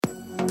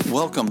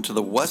Welcome to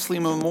the Wesley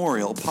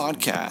Memorial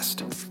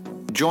Podcast.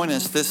 Join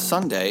us this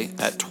Sunday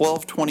at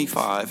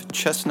 1225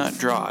 Chestnut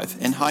Drive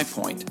in High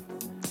Point.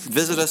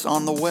 Visit us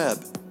on the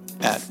web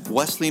at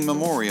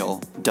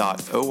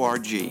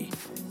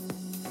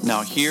wesleymemorial.org.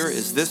 Now here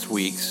is this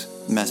week's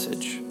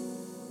message.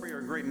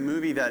 A great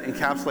movie that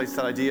encapsulates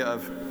that idea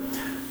of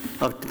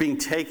being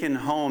taken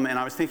home, and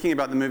I was thinking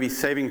about the movie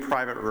Saving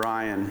Private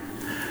Ryan.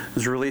 It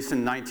was released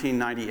in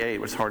 1998,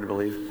 which is hard to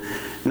believe,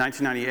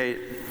 1998,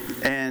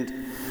 and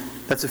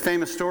that's a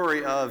famous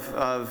story of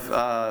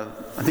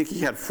I think he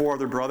had 4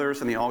 other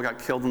brothers, and they all got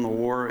killed in the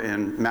war,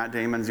 and Matt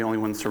Damon's the only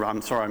one survived.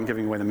 I'm sorry, I'm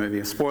giving away the movie.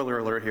 A spoiler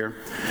alert here.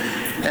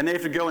 And they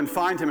have to go and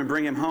find him and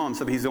bring him home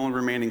so that he's the only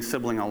remaining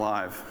sibling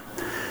alive.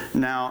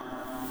 Now,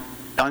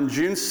 on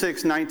June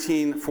 6,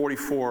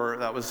 1944,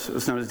 that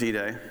was known as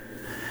D-Day,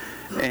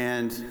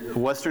 and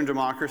Western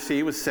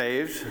democracy was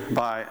saved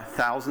by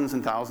thousands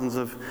and thousands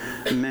of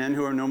men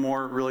who are no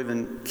more really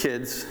than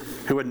kids,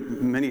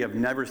 many have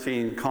never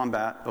seen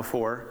combat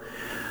before.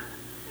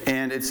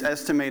 And it's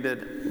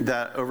estimated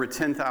that over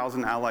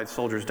 10,000 Allied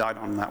soldiers died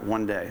on that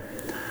one day.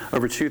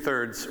 Over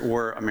 2/3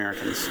 were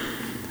Americans.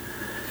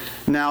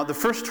 Now, the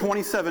first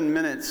 27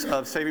 minutes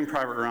of Saving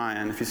Private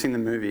Ryan, if you've seen the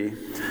movie,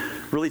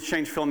 really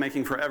changed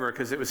filmmaking forever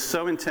because it was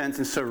so intense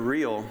and so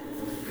real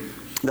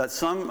that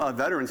some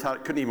veterans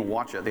couldn't even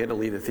watch it. They had to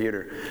leave the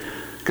theater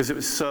because it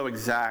was so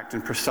exact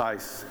and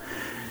precise.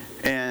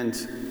 And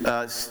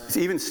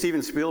even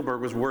Steven Spielberg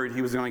was worried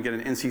he was going to get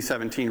an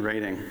NC-17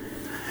 rating.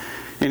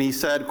 And he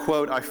said,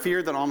 quote, "I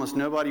feared that almost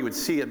nobody would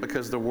see it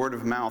because the word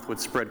of mouth would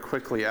spread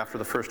quickly after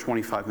the first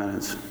 25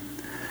 minutes.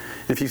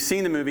 If you've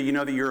seen the movie, you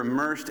know that you're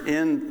immersed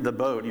in the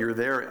boat. You're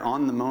there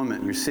on the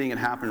moment. You're seeing it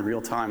happen in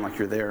real time like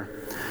you're there.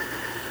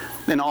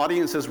 And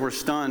audiences were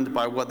stunned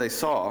by what they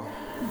saw,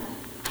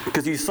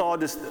 because you saw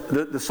just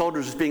the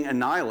soldiers just being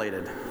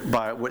annihilated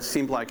by what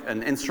seemed like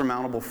an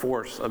insurmountable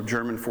force of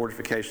German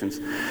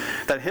fortifications.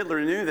 That Hitler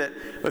knew that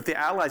if the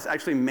Allies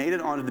actually made it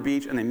onto the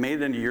beach and they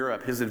made it into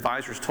Europe, his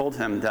advisors told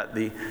him that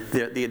the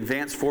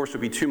advanced force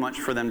would be too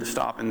much for them to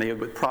stop and they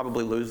would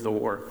probably lose the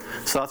war.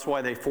 So that's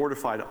why they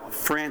fortified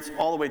France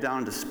all the way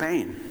down to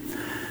Spain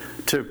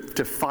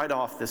to fight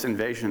off this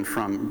invasion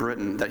from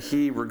Britain that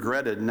he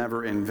regretted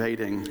never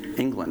invading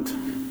England.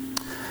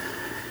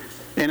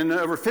 And in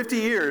over 50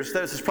 years,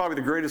 this is probably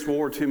the greatest World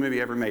War II movie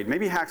ever made.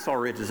 Maybe Hacksaw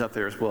Ridge is up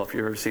there as well, if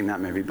you've ever seen that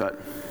movie.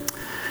 But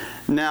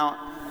now,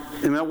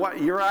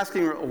 you're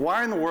asking,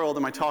 why in the world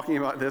am I talking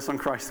about this on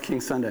Christ the King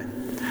Sunday?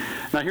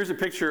 Now, here's a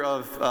picture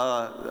of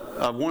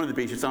one of the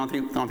beaches. I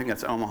don't think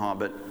that's Omaha,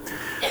 but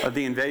of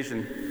the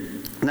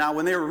invasion. Now,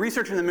 when they were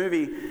researching the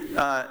movie,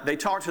 they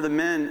talked to the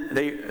men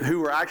who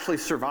were actually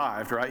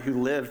survived, right,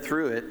 who lived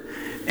through it,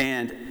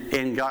 and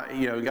got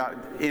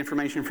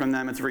information from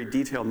them. It's a very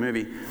detailed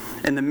movie.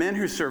 And the men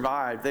who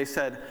survived, they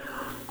said,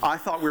 "I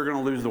thought we were going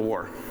to lose the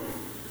war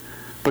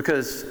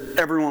because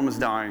everyone was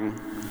dying,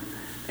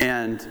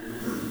 and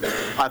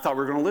I thought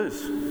we were going to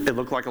lose. It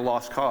looked like a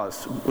lost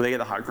cause. They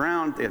had the high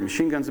ground, they had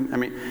machine guns. I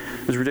mean,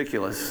 it was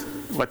ridiculous.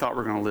 I thought we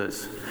were going to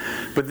lose."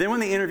 But then when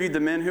they interviewed the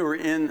men who were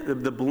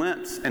in the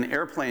blimps and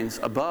airplanes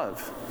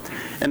above,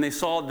 and they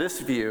saw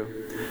this view,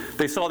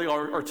 they saw the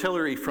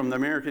artillery from the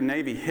American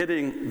Navy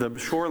hitting the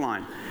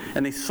shoreline,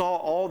 and they saw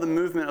all the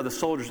movement of the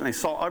soldiers, and they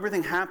saw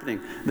everything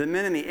happening. The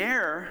men in the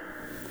air,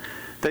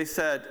 they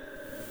said,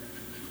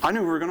 "I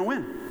knew we were going to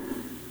win."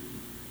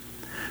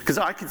 Because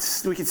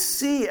we could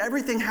see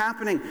everything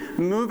happening,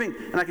 moving,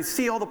 and I could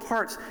see all the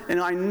parts, and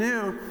I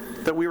knew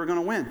that we were going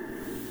to win.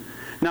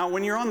 Now,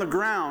 when you're on the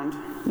ground,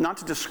 not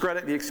to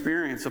discredit the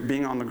experience of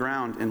being on the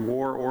ground in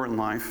war or in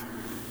life,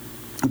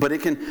 but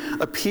it can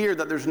appear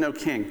that there's no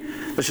king.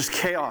 There's just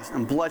chaos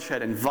and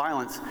bloodshed and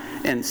violence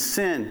and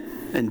sin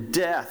and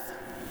death.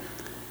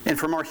 And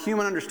from our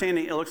human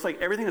understanding, it looks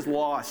like everything is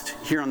lost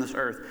here on this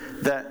earth,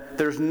 that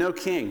there's no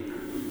king.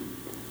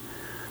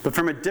 But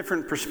from a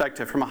different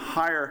perspective, from a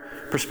higher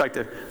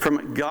perspective,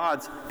 from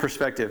God's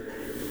perspective,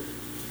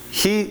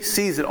 He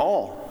sees it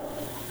all.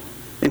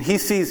 And He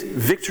sees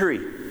victory.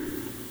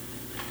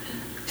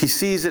 He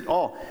sees it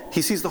all.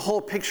 He sees the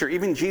whole picture.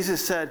 Even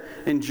Jesus said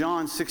in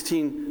John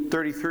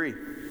 16:33,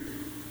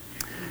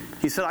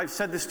 He said, "I've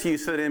said this to you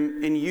so that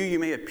in you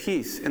may have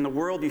peace. In the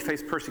world you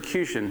face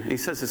persecution." And He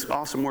says this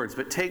awesome words,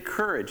 "But take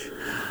courage.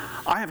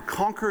 I have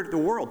conquered the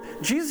world."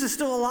 Jesus is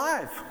still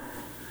alive.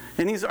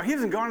 And he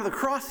hasn't gone to the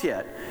cross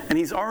yet. And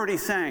He's already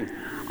saying,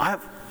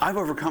 I've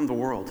overcome the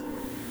world.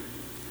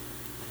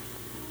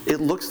 It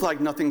looks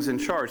like nothing's in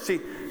charge. See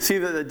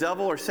that the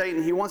devil or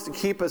Satan, he wants to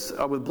keep us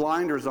with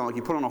blinders on, like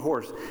you put on a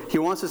horse. He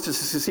wants us to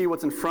see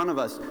what's in front of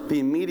us, the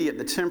immediate,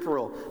 the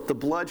temporal, the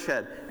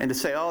bloodshed, and to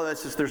say, "Oh,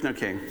 there's no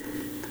king.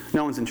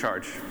 No one's in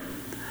charge.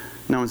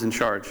 No one's in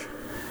charge."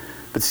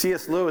 But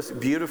C.S. Lewis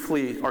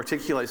beautifully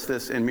articulates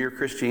this in Mere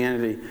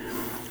Christianity,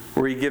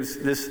 where he gives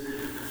this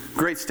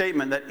great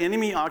statement that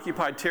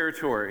enemy-occupied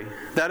territory,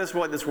 that is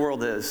what this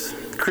world is.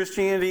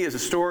 Christianity is a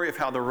story of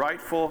how the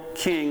rightful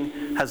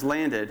king has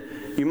landed,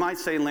 you might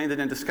say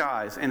landed in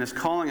disguise, and is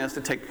calling us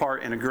to take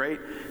part in a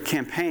great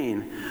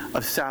campaign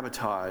of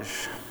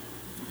sabotage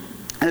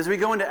And as we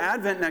go into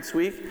Advent next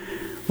week,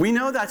 we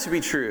know that to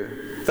be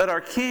true, that our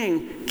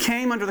King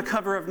came under the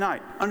cover of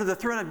night, under the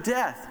threat of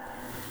death,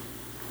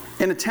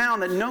 in a town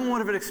that no one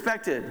would have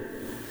expected,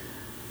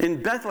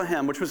 in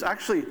Bethlehem, which was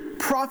actually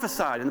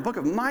prophesied in the book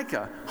of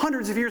Micah,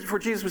 hundreds of years before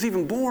Jesus was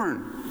even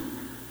born.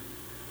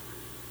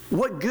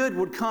 What good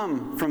would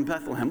come from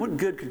Bethlehem? What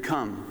good could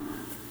come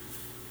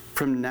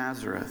from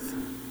Nazareth?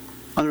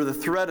 Under the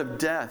threat of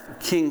death,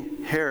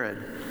 King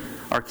Herod,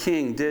 our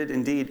King, did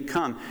indeed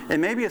come.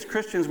 And maybe as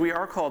Christians, we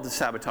are called to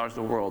sabotage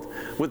the world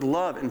with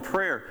love and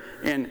prayer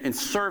and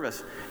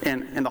service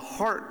and the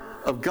heart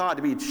of God,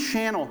 to be a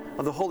channel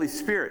of the Holy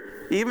Spirit.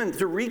 Even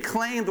to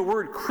reclaim the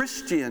word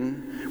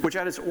Christian, which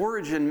at its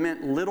origin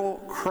meant little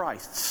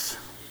Christs.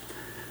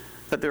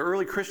 That the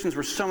early Christians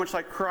were so much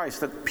like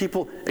Christ that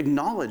people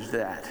acknowledged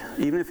that,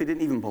 even if they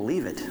didn't even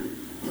believe it.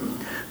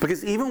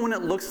 Because even when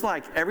it looks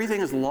like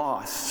everything is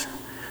lost,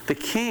 the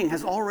King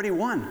has already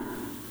won.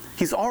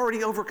 He's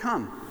already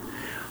overcome.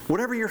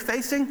 Whatever you're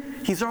facing,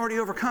 He's already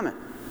overcome it.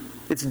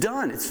 It's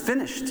done. It's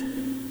finished.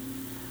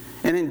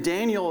 And in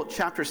Daniel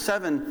chapter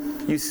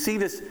 7, you see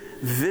this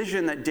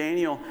vision that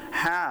Daniel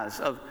has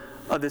of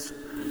this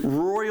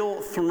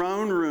royal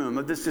throne room,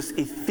 of this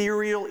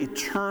ethereal,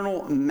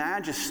 eternal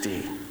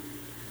majesty.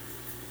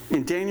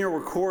 And Daniel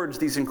records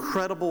these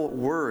incredible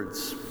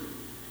words.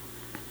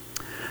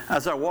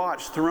 As I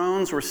watched,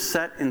 thrones were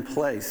set in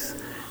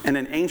place, and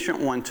an ancient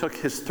one took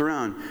his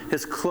throne.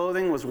 His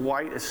clothing was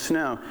white as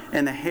snow,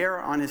 and the hair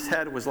on his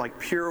head was like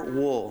pure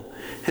wool.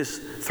 His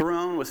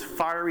throne was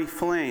fiery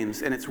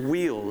flames, and its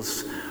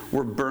wheels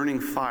were burning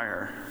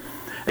fire.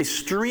 A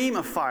stream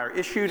of fire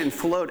issued and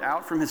flowed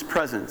out from his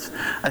presence.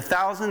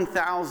 1,000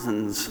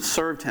 thousands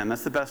served him.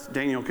 That's the best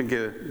Daniel could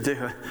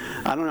do.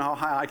 I don't know how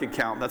high I could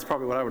count. That's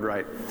probably what I would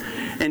write.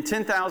 And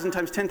 10,000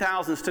 times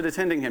 10,000 stood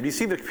attending him. Do you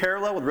see the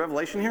parallel with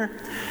Revelation here?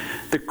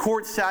 The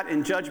court sat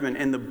in judgment,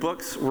 and the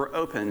books were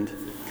opened.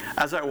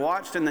 As I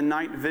watched in the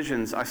night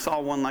visions, I saw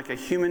one like a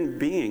human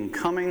being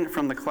coming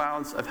from the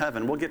clouds of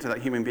heaven. We'll get to that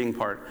human being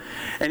part.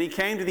 And he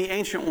came to the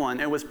Ancient One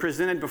and was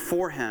presented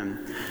before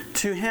him.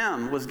 To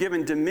him was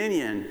given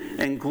dominion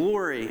and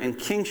glory and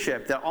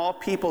kingship, that all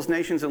peoples,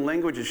 nations, and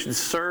languages should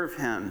serve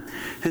him.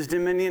 His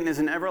dominion is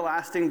an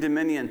everlasting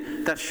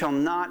dominion that shall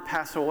not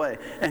pass away,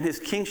 and his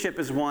kingship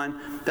is one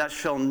that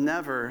shall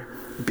never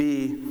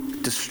be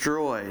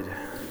destroyed.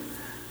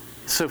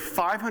 So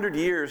 500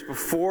 years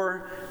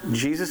before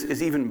Jesus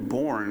is even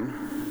born,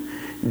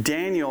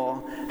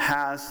 Daniel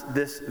has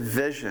this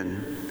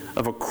vision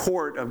of a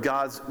court of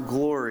God's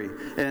glory.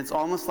 And it's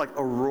almost like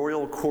a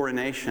royal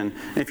coronation.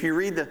 And if you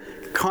read the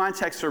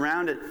context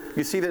around it,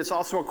 you see that it's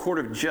also a court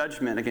of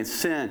judgment against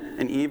sin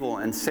and evil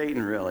and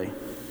Satan, really.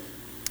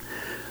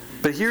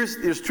 But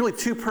there's truly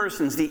two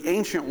persons, the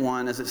Ancient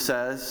One, as it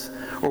says,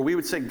 or we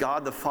would say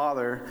God the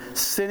Father,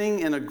 sitting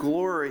in a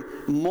glory,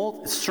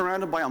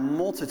 surrounded by a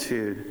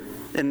multitude.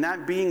 And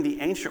that being, the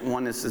Ancient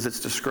One, as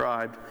it's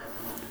described,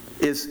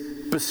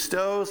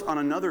 bestows on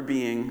another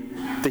being.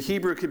 The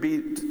Hebrew could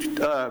be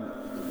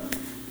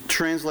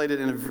translated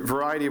in a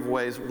variety of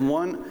ways.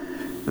 One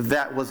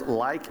that was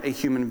like a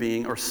human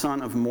being, or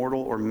son of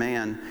mortal or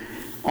man.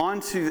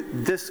 Onto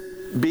this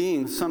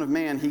being, Son of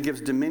Man, he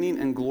gives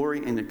dominion and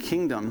glory in a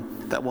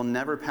kingdom that will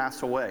never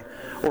pass away.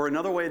 Or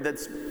another way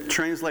that's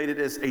translated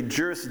is a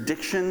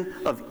jurisdiction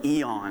of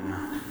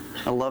eon.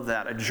 I love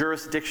that. A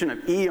jurisdiction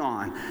of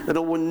eon, that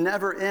it will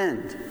never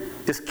end.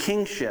 This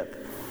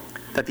kingship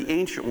that the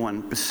Ancient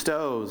One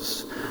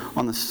bestows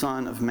on the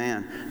Son of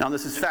Man. Now,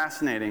 this is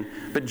fascinating,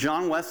 but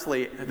John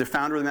Wesley, the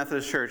founder of the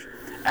Methodist Church,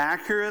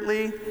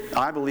 accurately,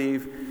 I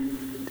believe,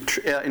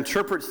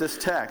 interprets this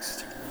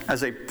text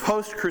as a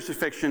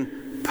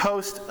post-crucifixion,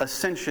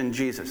 post-ascension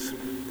Jesus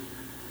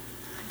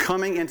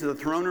coming into the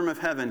throne room of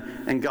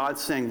heaven, and God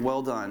saying,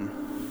 well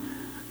done,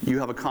 you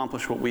have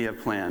accomplished what we have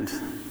planned.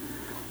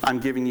 I'm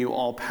giving you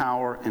all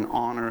power and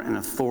honor and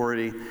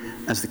authority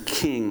as the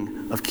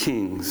King of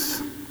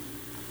Kings.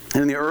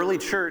 And in the early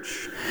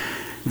church,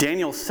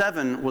 Daniel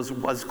 7 was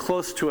as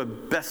close to a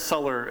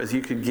bestseller as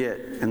you could get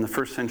in the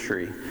first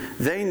century.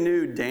 They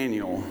knew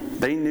Daniel.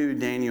 They knew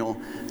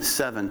Daniel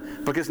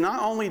 7. Because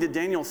not only did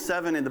Daniel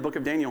 7 in the book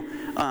of Daniel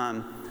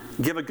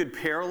give a good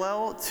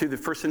parallel to the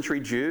first century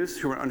Jews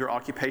who were under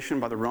occupation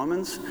by the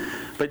Romans,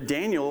 but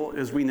Daniel,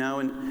 as we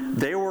know,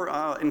 they were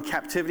in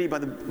captivity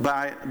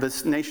by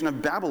this nation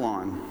of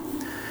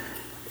Babylon.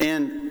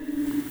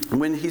 And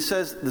when he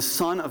says the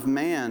Son of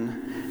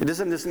Man, it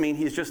doesn't just mean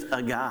he's just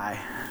a guy.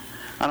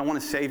 I don't want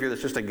a Savior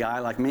that's just a guy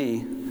like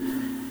me.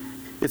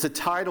 It's a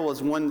title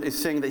as one is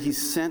saying that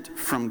he's sent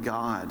from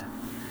God.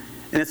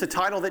 And it's a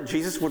title that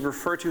Jesus would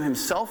refer to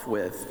himself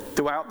with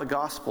throughout the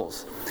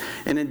Gospels.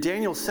 And in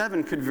Daniel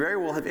 7 could very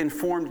well have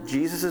informed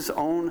Jesus'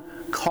 own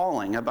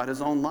calling about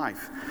his own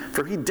life.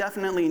 For he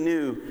definitely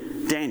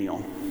knew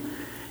Daniel.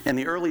 And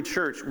the early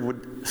church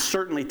would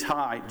certainly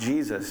tie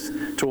Jesus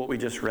to what we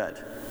just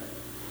read.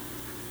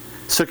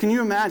 So can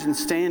you imagine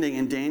standing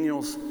in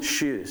Daniel's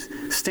shoes,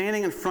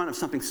 standing in front of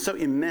something so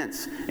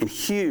immense and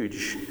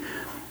huge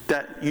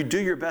that you do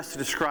your best to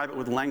describe it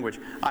with language.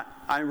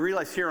 I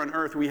realize here on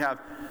earth we have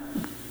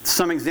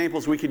some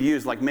examples we could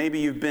use, like maybe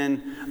you've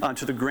been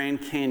to the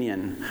Grand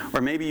Canyon,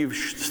 or maybe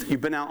you've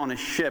been out on a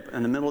ship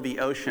in the middle of the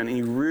ocean and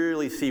you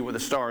really see what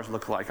the stars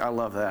look like. I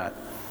love that.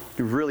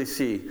 You really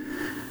see.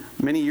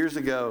 Many years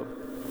ago,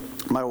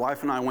 my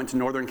wife and I went to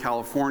Northern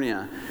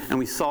California and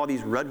we saw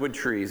these redwood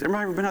trees.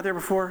 Everybody ever been out there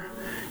before?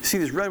 You see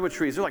these redwood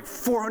trees, they're like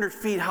 400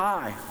 feet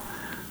high.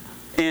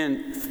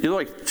 And they're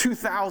like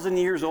 2,000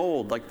 years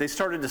old. Like they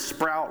started to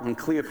sprout when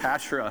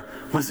Cleopatra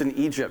was in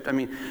Egypt. I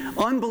mean,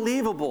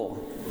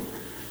 unbelievable.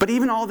 But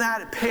even all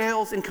that, it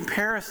pales in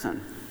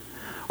comparison.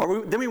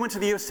 Then we went to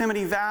the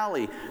Yosemite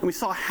Valley and we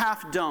saw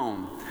Half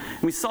Dome.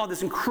 And we saw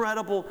this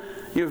incredible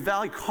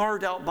valley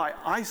carved out by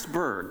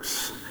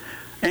icebergs.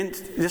 And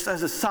just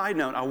as a side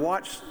note, I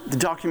watched the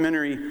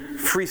documentary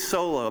Free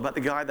Solo about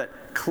the guy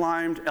that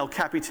climbed El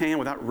Capitan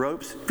without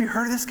ropes. Have you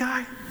heard of this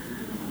guy?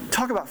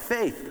 Talk about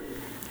faith.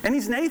 And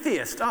he's an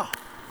atheist. Oh.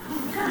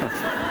 You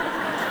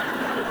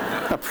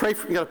got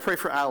to pray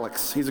for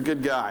Alex. He's a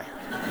good guy.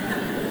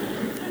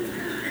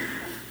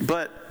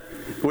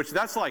 Which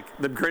that's like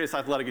the greatest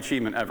athletic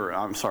achievement ever.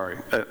 I'm sorry.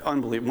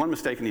 Unbelievable. One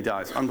mistake and he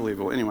dies.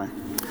 Unbelievable. Anyway.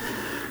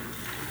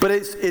 But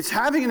it's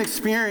having an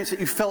experience that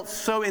you felt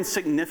so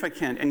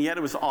insignificant and yet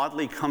it was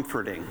oddly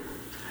comforting.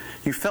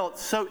 You felt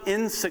so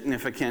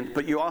insignificant,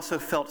 but you also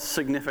felt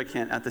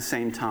significant at the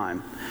same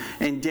time.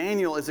 And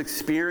Daniel is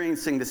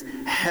experiencing this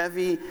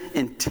heavy,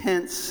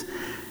 intense,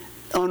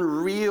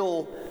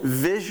 unreal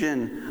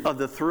vision of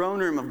the throne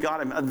room of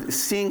God, of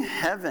seeing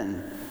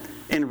heaven.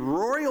 And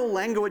royal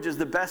language is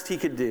the best he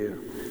could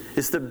do.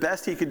 It's the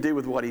best he could do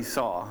with what he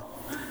saw.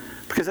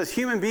 Because as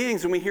human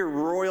beings, when we hear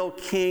royal,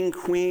 king,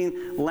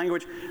 queen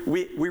language,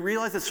 we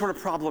realize it's sort of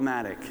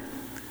problematic.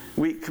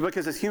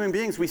 Because as human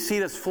beings, we see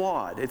it as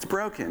flawed. It's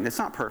broken. It's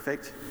not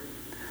perfect.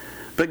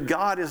 But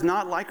God is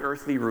not like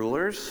earthly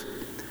rulers.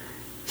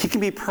 He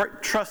can be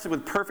trusted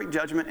with perfect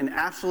judgment and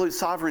absolute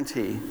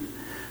sovereignty.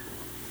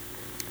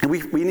 And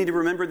we need to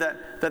remember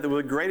that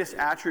the greatest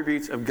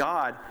attributes of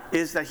God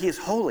is that he is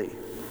holy.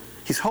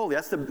 He's holy.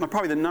 That's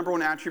probably the number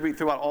one attribute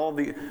throughout all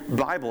the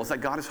Bible, is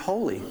that God is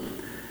holy.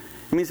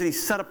 It means that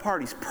he's set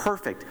apart. He's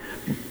perfect.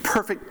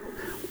 Perfect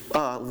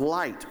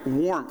light,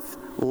 warmth,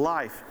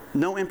 life.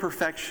 No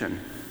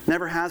imperfection.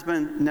 Never has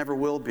been, never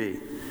will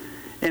be.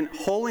 And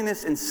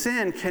holiness and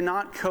sin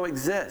cannot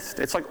coexist.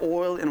 It's like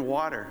oil and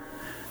water.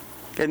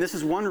 And this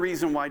is one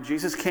reason why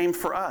Jesus came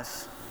for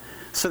us,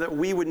 so that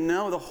we would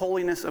know the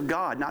holiness of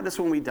God, not just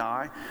when we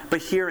die,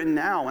 but here and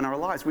now in our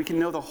lives. We can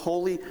know the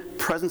holy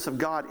presence of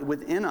God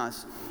within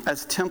us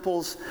as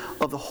temples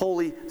of the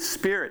Holy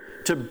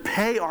Spirit, to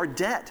pay our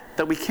debt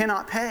that we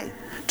cannot pay,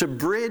 to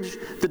bridge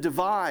the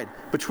divide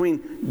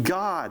between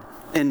God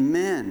and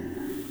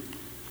men.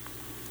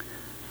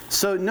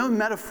 So no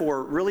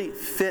metaphor really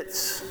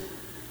fits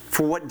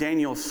for what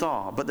Daniel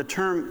saw, but the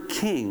term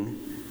king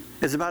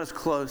is about as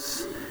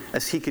close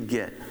as he could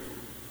get.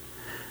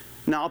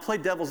 Now, I'll play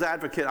devil's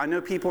advocate. I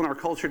know people in our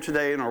culture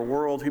today, in our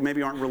world, who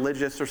maybe aren't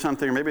religious or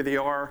something, or maybe they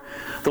are.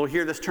 They'll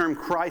hear this term,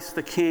 Christ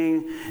the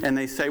King, and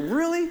they say,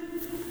 really?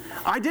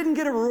 I didn't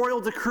get a royal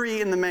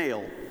decree in the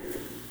mail.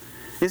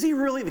 Is he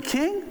really the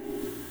king?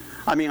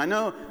 I mean, I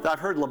know that I've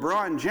heard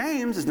LeBron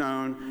James is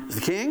known as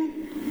the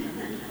king.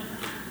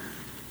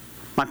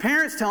 My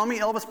parents tell me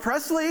Elvis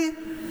Presley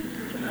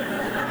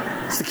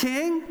is the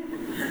king.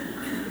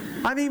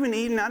 I've even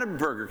eaten at a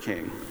Burger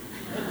King.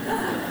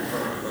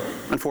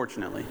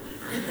 Unfortunately.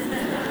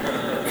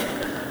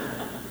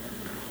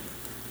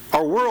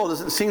 Our world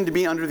doesn't seem to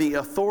be under the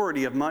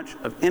authority of much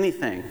of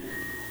anything,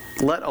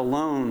 let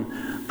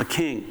alone a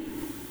king.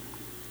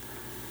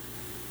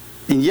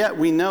 And yet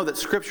we know that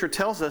Scripture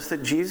tells us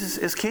that Jesus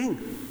is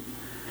king,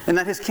 and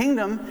that his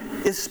kingdom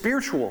is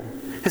spiritual.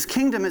 His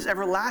kingdom is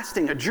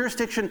everlasting, a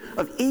jurisdiction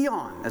of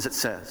eon, as it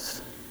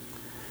says.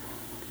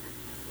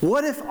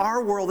 What if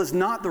our world is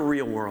not the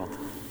real world?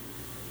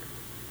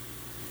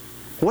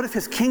 What if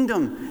his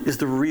kingdom is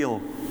the real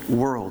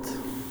world?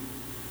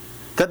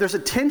 That there's a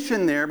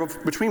tension there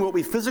between what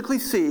we physically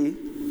see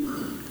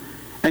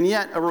and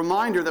yet a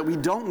reminder that we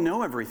don't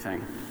know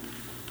everything.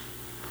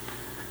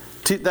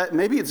 That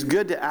maybe it's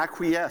good to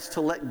acquiesce,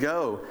 to let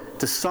go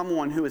to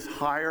someone who is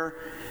higher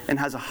and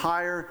has a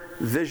higher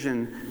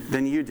vision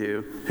than you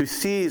do, who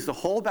sees the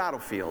whole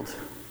battlefield.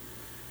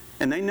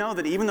 And they know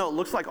that even though it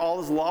looks like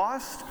all is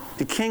lost,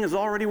 the king has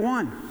already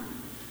won.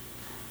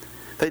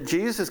 That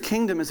Jesus'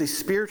 kingdom is a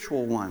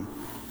spiritual one.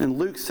 In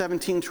Luke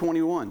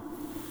 17:21,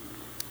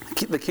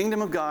 the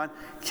kingdom of God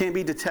can't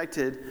be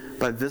detected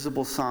by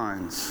visible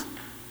signs.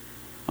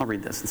 I'll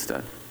read this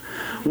instead.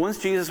 Once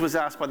Jesus was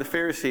asked by the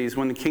Pharisees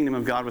when the kingdom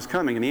of God was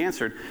coming, and he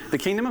answered, "The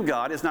kingdom of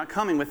God is not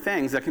coming with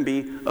things that can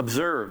be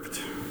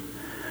observed.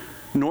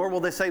 Nor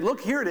will they say,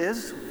 'Look, here it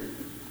is,'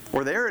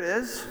 or 'There it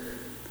is.'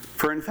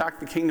 For in fact,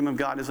 the kingdom of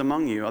God is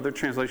among you." Other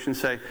translations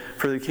say,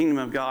 "For the kingdom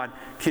of God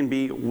can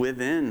be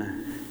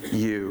within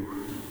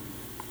you."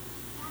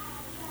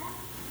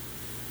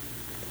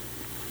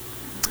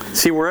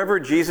 See, wherever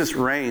Jesus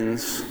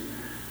reigns,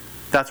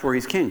 that's where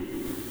he's king.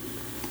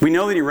 We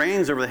know that he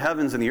reigns over the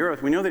heavens and the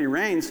earth. We know that he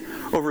reigns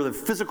over the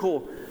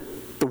physical,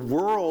 the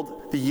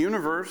world, the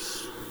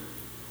universe.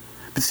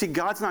 But see,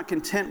 God's not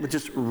content with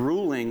just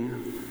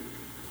ruling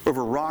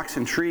over rocks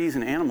and trees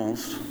and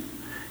animals.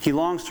 He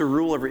longs to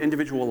rule over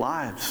individual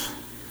lives,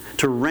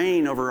 to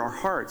reign over our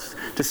hearts,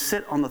 to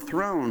sit on the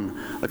throne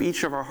of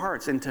each of our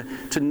hearts, and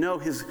to know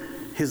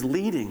his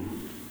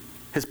leading,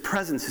 his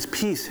presence, his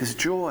peace, his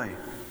joy,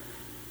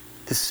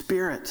 his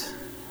spirit.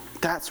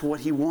 That's what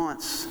he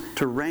wants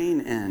to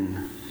reign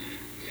in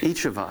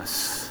each of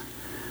us.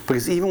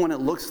 Because even when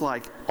it looks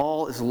like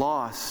all is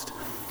lost,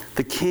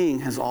 the King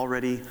has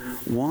already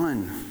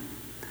won.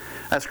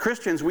 As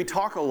Christians, we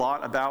talk a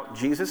lot about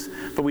Jesus,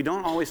 but we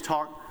don't always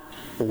talk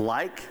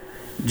like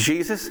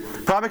Jesus.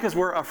 Probably because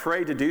we're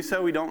afraid to do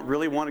so. We don't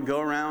really want to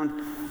go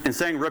around and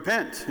saying,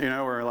 repent.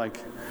 We're like,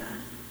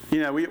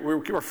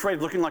 we're afraid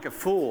of looking like a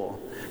fool.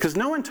 Because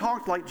no one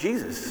talked like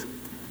Jesus.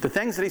 The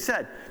things that he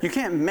said, you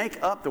can't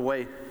make up the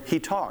way he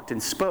talked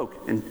and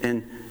spoke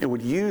and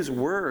would use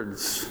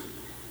words.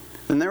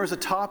 And there was a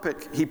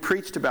topic he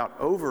preached about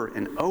over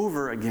and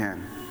over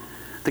again.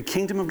 The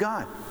kingdom of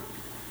God.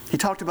 He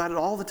talked about it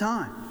all the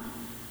time.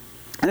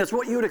 And it's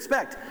what you would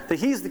expect, that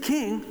he's the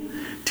king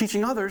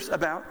teaching others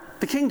about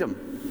the kingdom.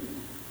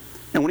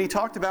 And when he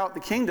talked about the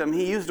kingdom,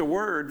 he used a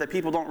word that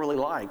people don't really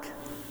like.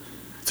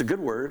 It's a good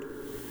word.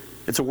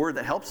 It's a word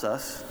that helps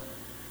us.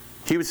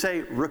 He would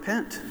say,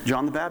 repent.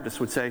 John the Baptist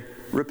would say,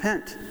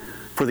 repent,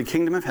 for the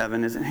kingdom of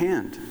heaven is at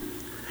hand.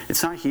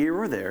 It's not here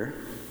or there,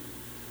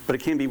 but it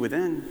can be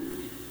within.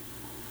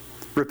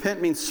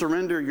 Repent means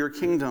surrender your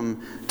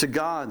kingdom to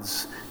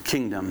God's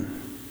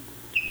kingdom.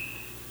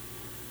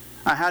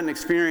 I had an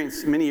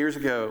experience many years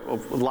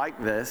ago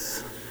like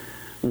this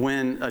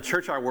when a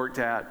church I worked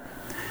at,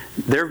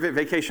 their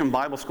vacation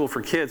Bible school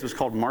for kids was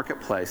called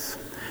Marketplace.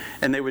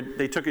 And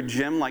they took a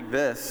gym like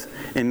this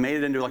and made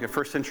it into like a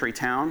first century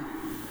town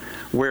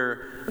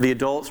where the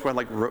adults had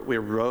we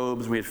had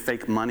robes, we had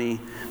fake money,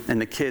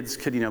 and the kids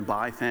could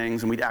buy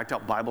things, and we'd act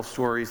out Bible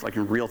stories like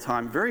in real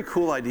time. Very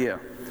cool idea.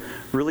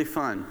 Really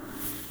fun.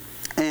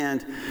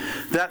 And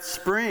that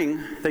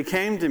spring, they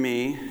came to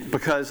me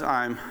because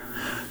I'm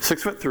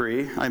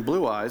 6'3", I have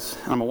blue eyes,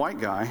 I'm a white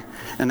guy,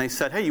 and they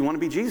said, hey, you want to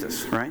be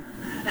Jesus, right?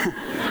 And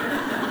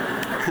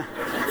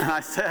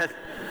I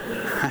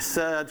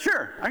said,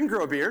 sure, I can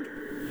grow a beard.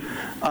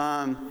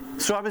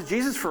 So I was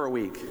Jesus for a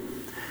week.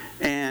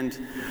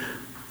 And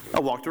I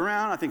walked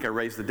around. I think I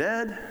raised the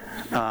dead.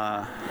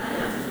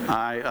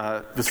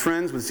 I was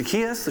friends with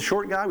Zacchaeus, the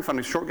short guy. We found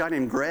a short guy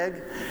named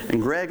Greg.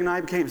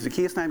 And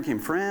Zacchaeus and I became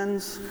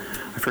friends.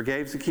 I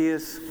forgave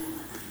Zacchaeus.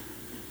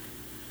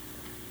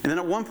 And then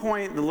at one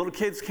point, the little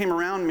kids came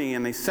around me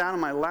and they sat on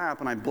my lap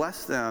and I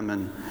blessed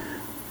them.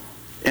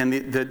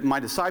 And my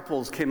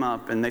disciples came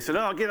up and they said,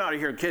 oh, get out of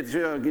here, kids.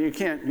 You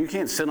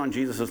can't sit on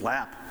Jesus'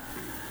 lap.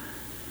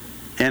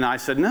 And I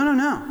said,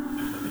 no.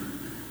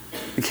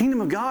 The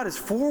kingdom of God is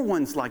for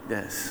ones like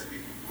this.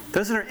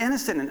 Those that are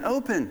innocent and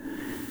open.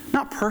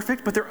 Not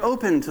perfect, but they're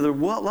open to the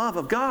love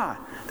of God.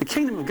 The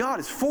kingdom of God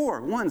is for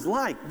ones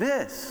like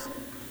this.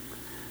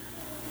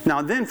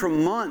 Now then, for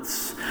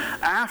months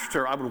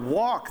after, I would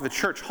walk the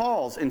church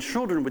halls and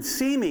children would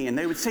see me and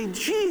they would say,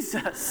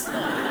 Jesus.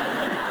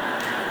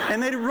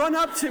 And they'd run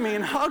up to me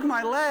and hug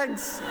my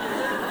legs.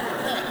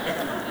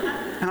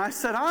 And I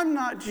said, I'm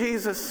not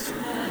Jesus,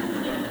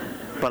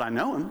 but I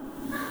know him.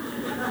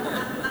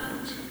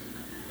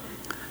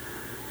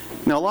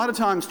 Now, a lot of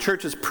times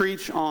churches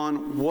preach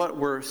on what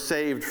we're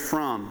saved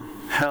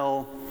from.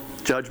 Hell,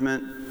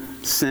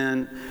 judgment,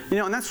 sin.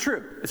 And that's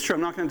true. It's true.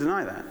 I'm not going to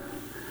deny that.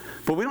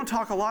 But we don't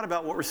talk a lot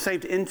about what we're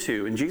saved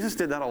into. And Jesus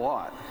did that a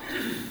lot.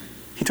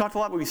 He talked a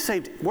lot about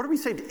what are we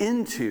saved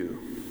into?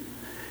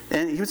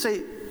 And he would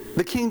say,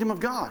 the kingdom of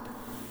God.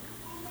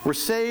 We're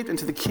saved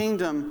into the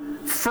kingdom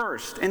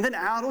first. And then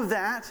out of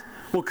that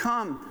will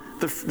come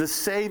the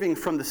saving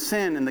from the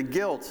sin and the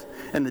guilt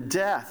and the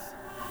death.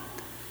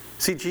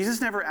 See, Jesus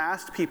never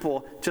asked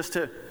people just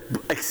to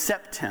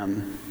accept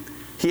him.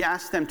 He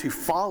asked them to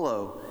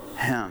follow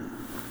him.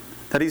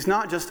 That he's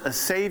not just a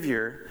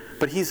savior,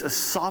 but he's a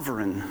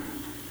sovereign.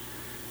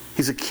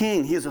 He's a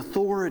king. He has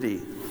authority.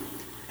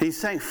 And he's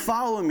saying,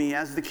 follow me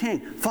as the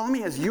king. Follow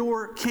me as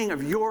your king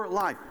of your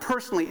life,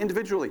 personally,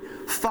 individually.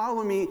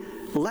 Follow me.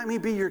 Let me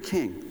be your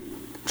king,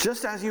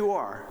 just as you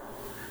are.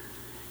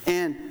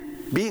 And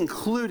be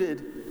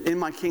included in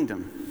my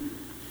kingdom.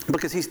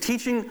 Because he's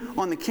teaching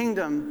on the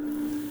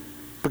kingdom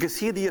because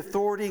he had the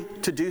authority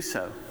to do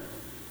so.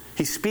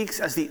 He speaks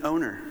as the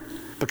owner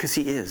because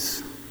he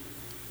is.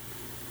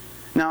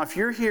 Now, if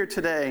you're here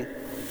today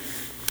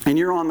and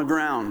you're on the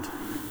ground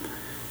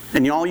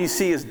and all you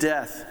see is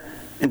death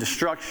and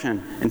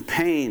destruction and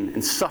pain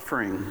and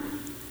suffering,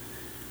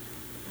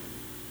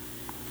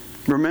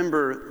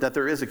 remember that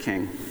there is a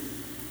king.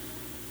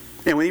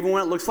 And even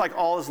when it looks like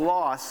all is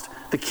lost,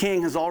 the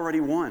king has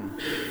already won.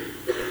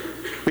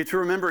 We have to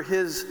remember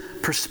his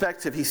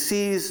perspective. He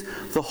sees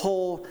the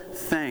whole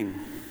thing.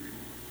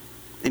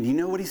 And you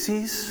know what he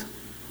sees?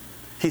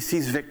 He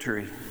sees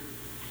victory.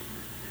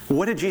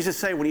 What did Jesus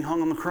say when he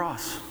hung on the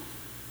cross?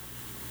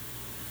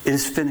 It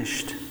is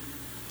finished.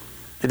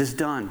 It is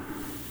done.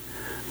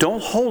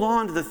 Don't hold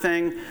on to the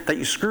thing that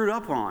you screwed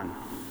up on.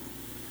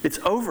 It's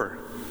over.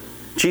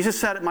 Jesus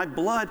said, my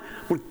blood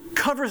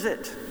covers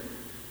it.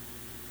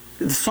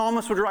 The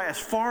psalmist would write, as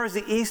far as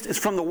the east is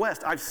from the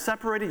west, I've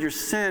separated your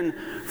sin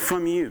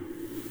from you.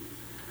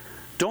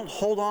 Don't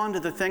hold on to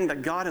the thing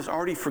that God has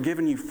already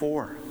forgiven you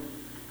for.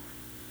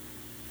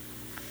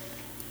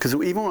 Because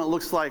even when it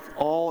looks like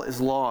all is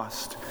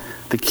lost,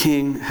 the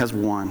King has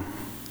won.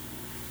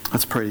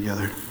 Let's pray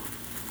together.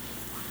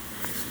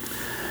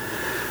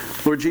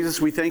 Lord Jesus,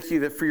 we thank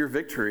you that for your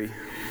victory,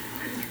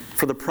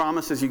 for the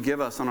promises you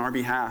give us on our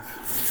behalf,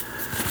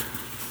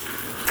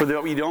 for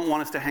that you don't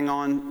want us to hang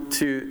on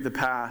to the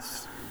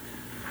past,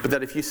 but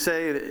that if you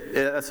say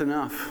that's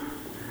enough,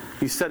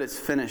 you said it's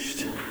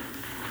finished,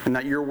 and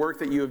that your work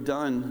that you have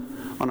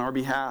done on our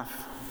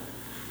behalf,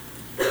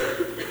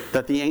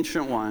 that the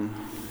Ancient One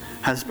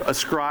has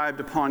ascribed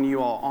upon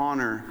you all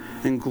honor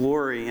and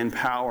glory and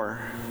power,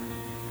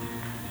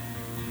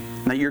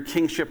 and that your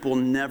kingship will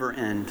never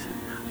end.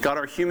 God,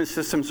 our human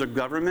systems of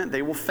government,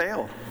 they will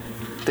fail.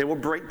 They will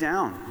break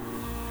down.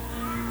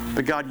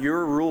 But God,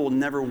 your rule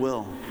never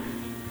will.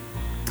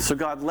 So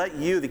God, let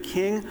you, the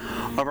King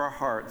of our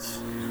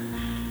hearts,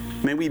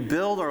 may we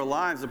build our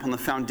lives upon the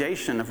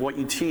foundation of what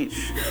you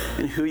teach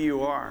and who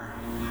you are.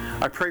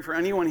 I pray for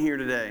anyone here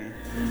today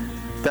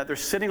that they're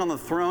sitting on the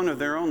throne of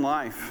their own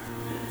life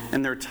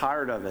and they're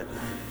tired of it.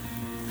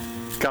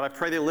 God, I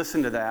pray they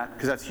listen to that,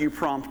 because that's you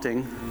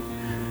prompting.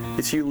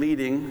 It's you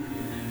leading.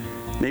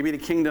 Maybe the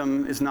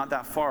kingdom is not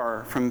that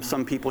far from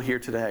some people here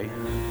today.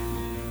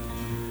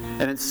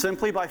 And it's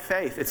simply by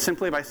faith. It's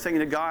simply by saying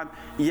to God,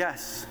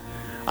 yes,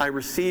 I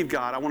receive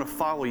God. I want to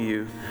follow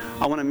you.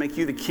 I want to make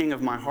you the king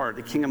of my heart,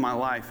 the king of my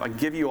life. I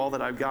give you all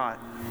that I've got.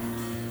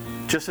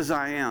 Just as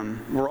I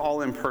am, we're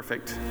all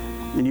imperfect.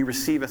 And you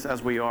receive us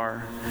as we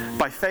are.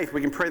 By faith,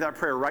 we can pray that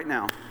prayer right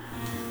now.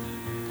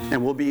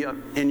 And we'll be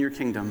in your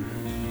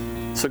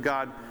kingdom. So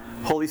God,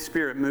 Holy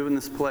Spirit, move in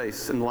this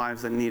place in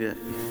lives that need it.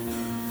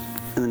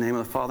 In the name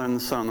of the Father, and the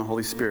Son, and the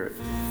Holy Spirit.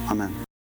 Amen.